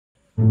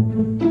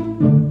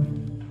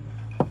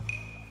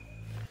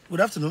Good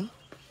afternoon.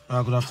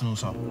 Good afternoon,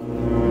 sir.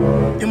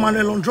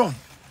 Emmanuel Ondron,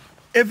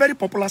 a very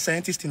popular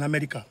scientist in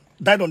America,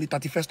 died on the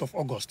 31st of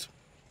August.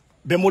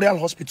 Memorial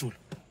Hospital.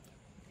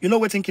 You know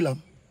what kill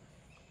him?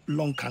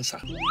 Lung cancer.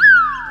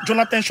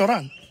 Jonathan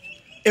Shoran,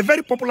 a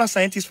very popular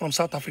scientist from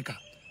South Africa,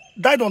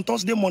 died on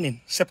Thursday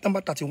morning, September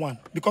 31,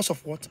 because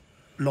of what?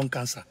 Lung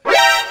cancer.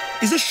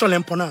 Is it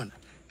Sholem Ponan,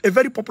 a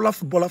very popular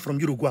footballer from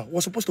Uruguay,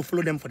 was supposed to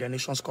follow them for their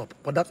Nations Cup,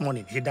 but that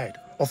morning he died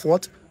of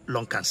what?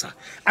 Lung cancer.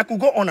 I could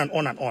go on and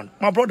on and on.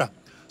 My brother,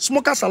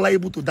 smokers are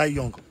liable to die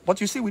young, but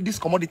you see with this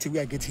commodity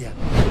we get here,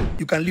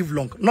 you can live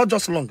long. Not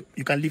just long,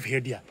 you can live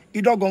healthier.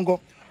 It don't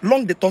go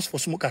long the toss for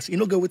smokers. You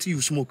know go wait till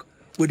you smoke,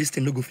 where this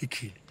thing no go fit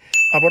kill.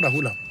 My brother,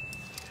 hold up.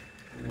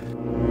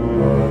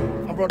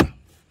 My brother,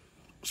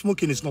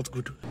 smoking is not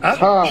good.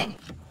 Huh?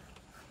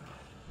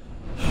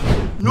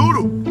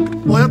 Nuru,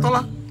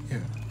 Oyetola. Yeah.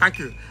 Thank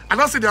you. I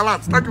don't see the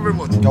alert. Thank you very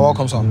much. You're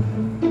welcome, sir.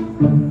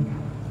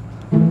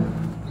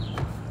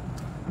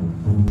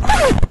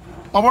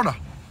 My brother,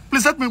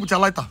 please help me with your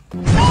lighter.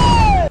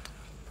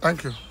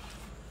 Thank you.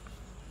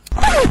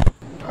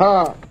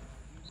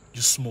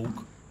 You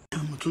smoke?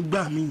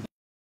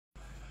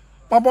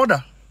 My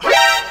brother,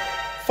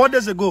 4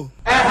 days ago,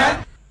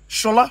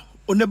 Shola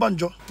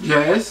Onebanjo.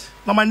 Yes.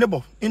 Now my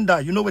neighbor, in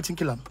there, you know what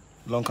kill him?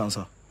 Lung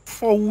cancer.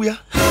 For where?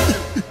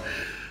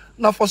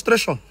 Now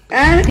frustration.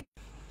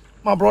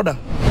 My brother,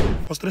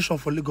 frustration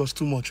for Lagos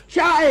too much.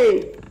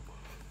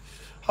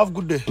 Have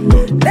good day.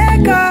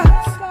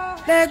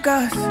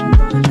 Lagos,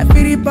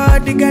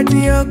 everybody get to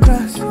your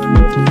cross.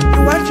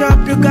 You watch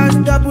up, you guys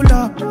double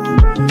up.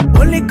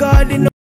 Only God in